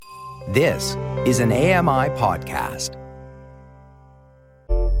This is an AMI podcast.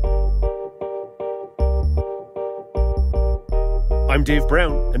 I'm Dave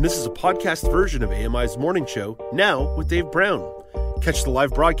Brown, and this is a podcast version of AMI's Morning Show, Now with Dave Brown. Catch the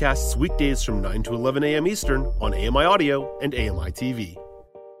live broadcasts weekdays from 9 to 11 a.m. Eastern on AMI Audio and AMI TV.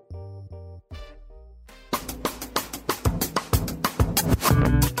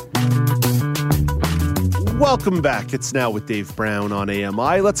 Welcome back. It's Now with Dave Brown on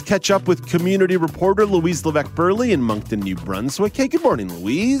AMI. Let's catch up with community reporter Louise Levesque-Burley in Moncton, New Brunswick. Hey, good morning,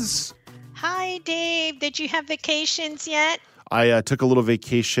 Louise. Hi, Dave. Did you have vacations yet? I took a little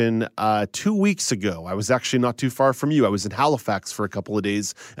vacation 2 weeks ago. I was actually not too far from you. I was in Halifax for a couple of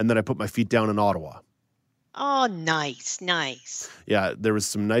days, and then I put my feet down in Ottawa. Oh, nice. Yeah, there was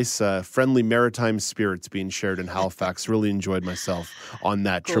some nice, friendly maritime spirits being shared in Halifax. Really enjoyed myself on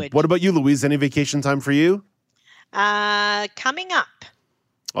that trip. Good. What about you, Louise? Any vacation time for you? Coming up.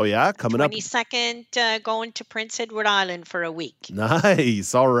 Oh, yeah? Coming up. 22nd, going to Prince Edward Island for a week.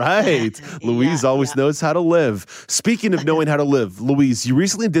 Nice. All right. Louise always knows how to live. Speaking of knowing how to live, Louise, you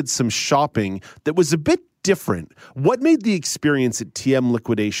recently did some shopping that was a bit different. What made the experience at TM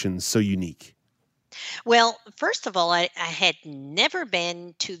Liquidations so unique? Well, first of all, I had never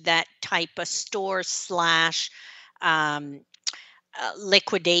been to that type of store /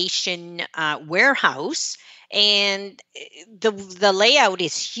 liquidation warehouse. And the layout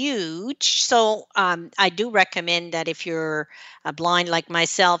is huge. So I do recommend that if you're blind like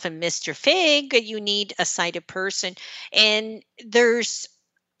myself and Mr. Fig, you need a sighted person. And there's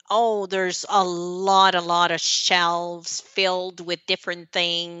a lot of shelves filled with different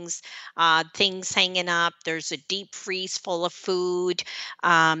things hanging up. There's a deep freeze full of food.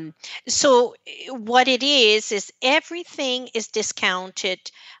 So what it is everything is discounted,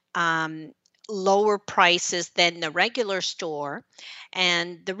 lower prices than the regular store.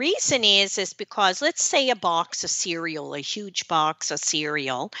 And the reason is because, let's say, a box of cereal, a huge box of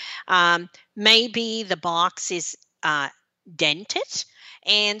cereal, maybe the box is dented.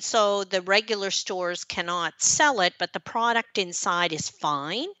 And so the regular stores cannot sell it, but the product inside is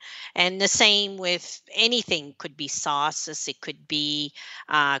fine. And the same with anything. Could be sauces, it could be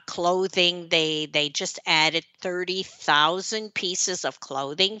clothing. They just added 30,000 pieces of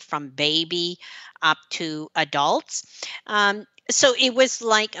clothing from baby up to adults. So it was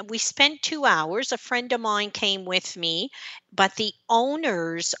like we spent 2 hours. A friend of mine came with me, but the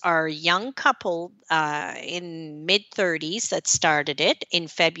owners are a young couple in mid-30s that started it in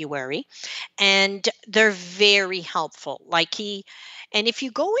February, and they're very helpful. And if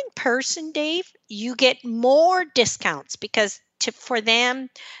you go in person, Dave, you get more discounts because for them,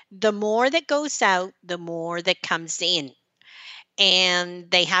 the more that goes out, the more that comes in. And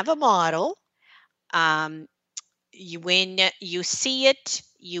they have a model. When you see it,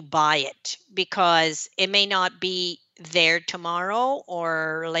 you buy it because it may not be there tomorrow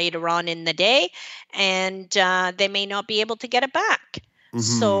or later on in the day, and they may not be able to get it back. Mm-hmm.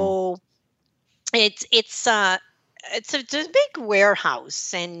 So it's a big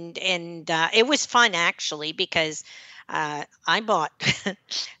warehouse, and it was fun actually because I bought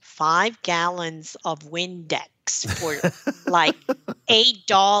 5 gallons of Windex for like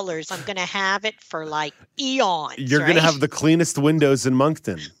 $8. I'm going to have it for like eons. You're going to have the cleanest windows in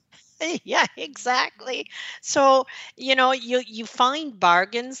Moncton. Yeah, exactly. So, you find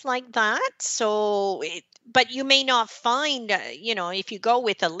bargains like that. So, but you may not find, if you go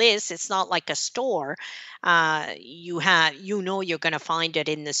with a list, it's not like a store. You're going to find it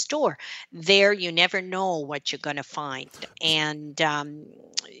in the store. There, you never know what you're going to find. And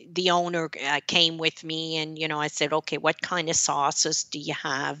the owner came with me, and I said, okay, what kind of sauces do you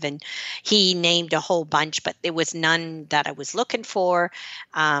have? And he named a whole bunch, but there was none that I was looking for.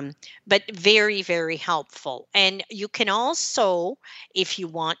 But very, very helpful. And you can also, if you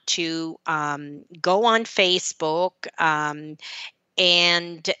want to, go on Facebook,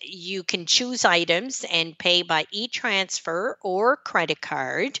 and you can choose items and pay by e-transfer or credit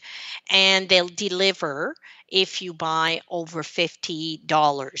card, and they'll deliver if you buy over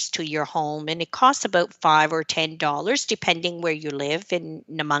 $50 to your home. And it costs about $5 or $10, depending where you live in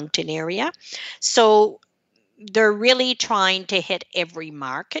the Moncton area. So they're really trying to hit every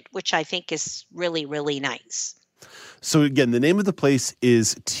market, which I think is really, really nice. So again, the name of the place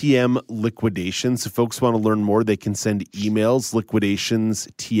is TM Liquidations. If folks want to learn more, they can send emails,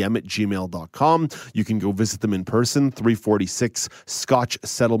 liquidationstm@gmail.com. You can go visit them in person, 346 Scotch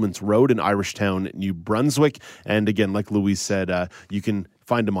Settlements Road in Irishtown, New Brunswick. And again, like Louise said, you can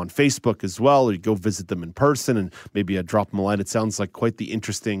find them on Facebook as well, or you go visit them in person and maybe drop them a line. It sounds like quite the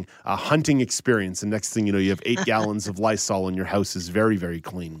interesting hunting experience. And next thing you know, you have 8 gallons of Lysol and your house is very, very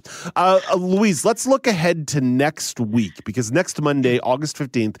clean. Louise, let's look ahead to next week, because next Monday, August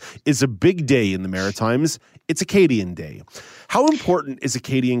 15th, is a big day in the Maritimes. It's Acadian Day. How important is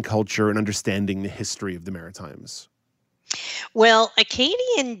Acadian culture in understanding the history of the Maritimes? Well,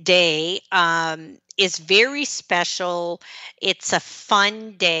 Acadian Day is very special. It's a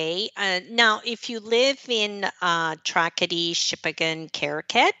fun day. Now, if you live in Tracadie, Shippagan,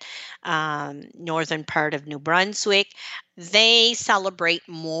 Caracat, northern part of New Brunswick, they celebrate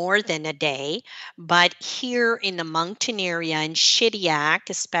more than a day. But here in the mountain area in Shediac,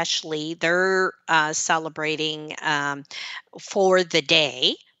 especially, they're celebrating for the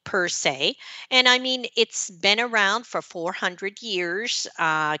day per se. And I mean, it's been around for 400 years,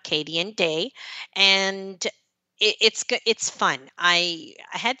 Acadian Day, and it's fun. I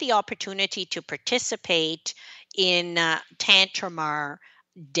had the opportunity to participate in Tantramar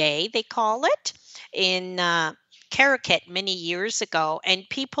Day, they call it, in Caracat many years ago, and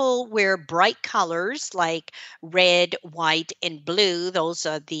people wear bright colors like red, white, and blue. Those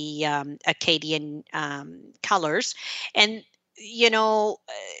are the Acadian colors. And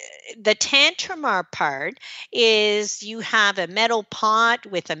the tantramar part is you have a metal pot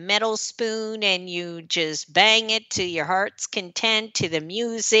with a metal spoon and you just bang it to your heart's content to the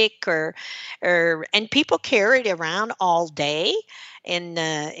music, and people carry it around all day in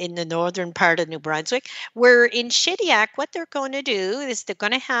the northern part of New Brunswick. Where in Shediac, what they're going to do is they're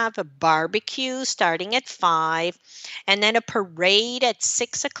going to have a barbecue starting at 5, and then a parade at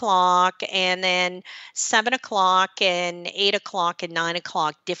 6 o'clock, and then 7 o'clock and 8 o'clock and 9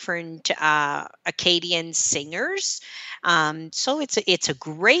 o'clock, different Acadian singers. So it's a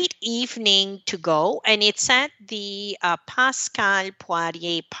great evening to go, and it's at the Pascal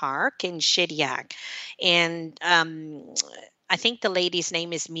Poirier Park in Shediac, and I think the lady's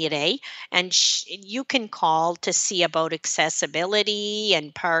name is Mireille, and you can call to see about accessibility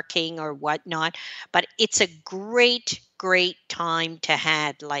and parking or whatnot. But it's a great, great time to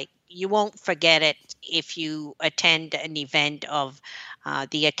have. Like, you won't forget it if you attend an event of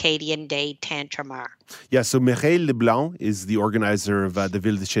the Acadian Day Tantramar. Yeah, so Mireille Leblanc is the organizer of the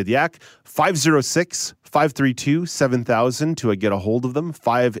Ville de Shediac. 506-532-7000 to get a hold of them.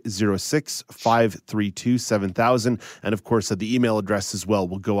 506-532-7000. And of course, the email address as well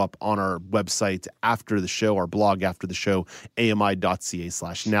will go up on our website after the show, our blog after the show,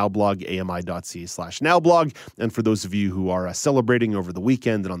 ami.ca/nowblog, ami.ca/nowblog. And for those of you who are celebrating over the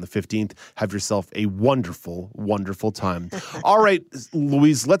weekend and on the 15th, have yourself a wonderful, wonderful time. All right,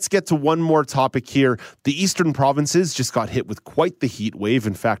 Louise, let's get to one more topic here. The eastern provinces just got hit with quite the heat wave.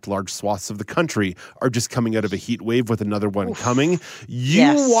 In fact, large swaths of the country are just coming out of a heat wave with another one coming.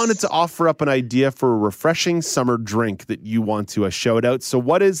 You wanted to offer up an idea for a refreshing summer drink that you want to shout out. So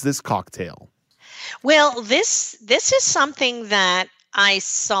what is this cocktail? Well, this is something that I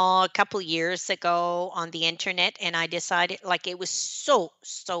saw a couple years ago on the internet, and I decided, like, it was so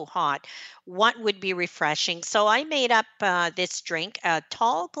hot, what would be refreshing. So I made up this drink: a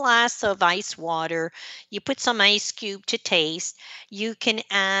tall glass of ice water. You put some ice cube to taste. You can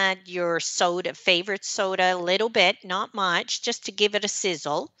add your favorite soda, a little bit, not much, just to give it a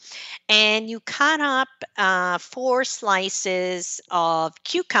sizzle. And you cut up 4 slices of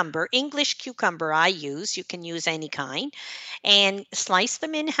cucumber, English cucumber I use. You can use any kind. And slice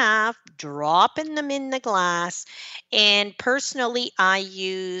them in half, dropping them in the glass. And personally, I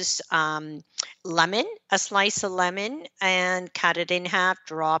use lemon, a slice of lemon, and cut it in half,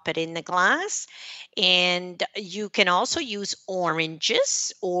 drop it in the glass. And you can also use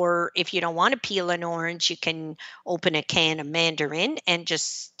oranges, or if you don't want to peel an orange, you can open a can of mandarin and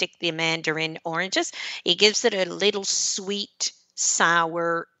just stick the mandarin oranges. It gives it a little sweet,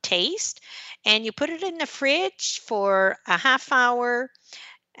 sour taste. And you put it in the fridge for a half hour,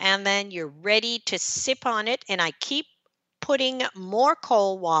 and then you're ready to sip on it. And I keep putting more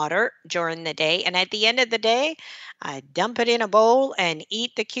cold water during the day. And at the end of the day, I dump it in a bowl and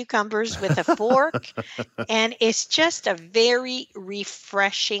eat the cucumbers with a fork. And it's just a very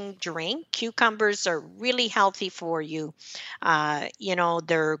refreshing drink. Cucumbers are really healthy for you.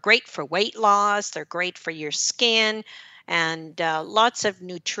 They're great for weight loss. They're great for your skin, and lots of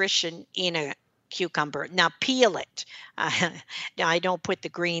nutrition in cucumber. Now peel it. Now I don't put the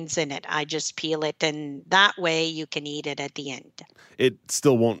greens in it. I just peel it, and that way you can eat it at the end. It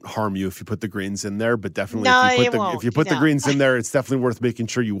still won't harm you if you put the greens in there, but definitely No, if it won't. you put the greens in there, it's definitely worth making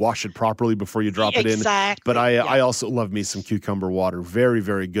sure you wash it properly before you drop it in. Exactly. But I also love me some cucumber water. Very,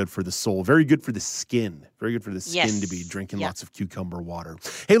 very good for the soul. Very good for the skin. Very good for the skin to be drinking lots of cucumber water.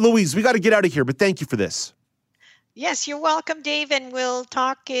 Hey, Louise, we got to get out of here, but thank you for this. Yes, you're welcome, Dave, and we'll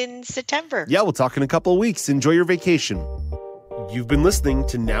talk in September. Yeah, we'll talk in a couple of weeks. Enjoy your vacation. You've been listening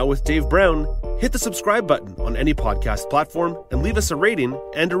to Now with Dave Brown. Hit the subscribe button on any podcast platform and leave us a rating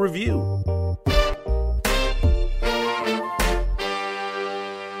and a review.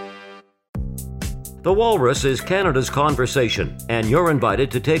 The Walrus is Canada's conversation, and you're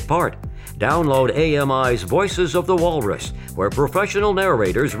invited to take part. Download AMI's Voices of the Walrus, where professional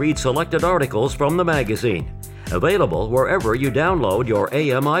narrators read selected articles from the magazine. Available wherever you download your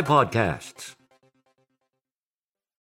AMI podcasts.